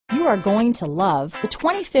you are going to love the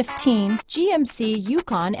 2015 GMC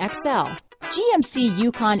Yukon XL. GMC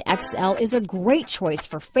Yukon XL is a great choice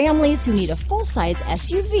for families who need a full-size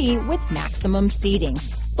SUV with maximum seating.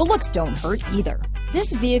 The looks don't hurt either.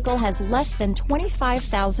 This vehicle has less than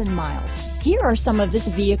 25,000 miles. Here are some of this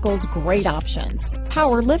vehicle's great options: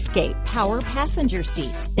 power liftgate, power passenger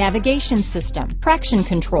seat, navigation system, traction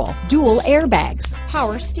control, dual airbags,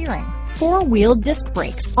 power steering, four-wheel disc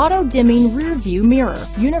brakes, auto-dimming rear-view mirror,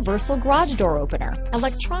 universal garage door opener,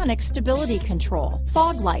 electronic stability control,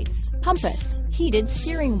 fog lights, compass, heated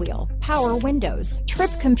steering wheel, power windows,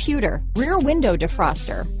 trip computer, rear window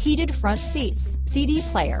defroster, heated front seats, CD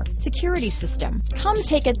player, security system. Come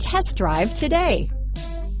take a test drive today.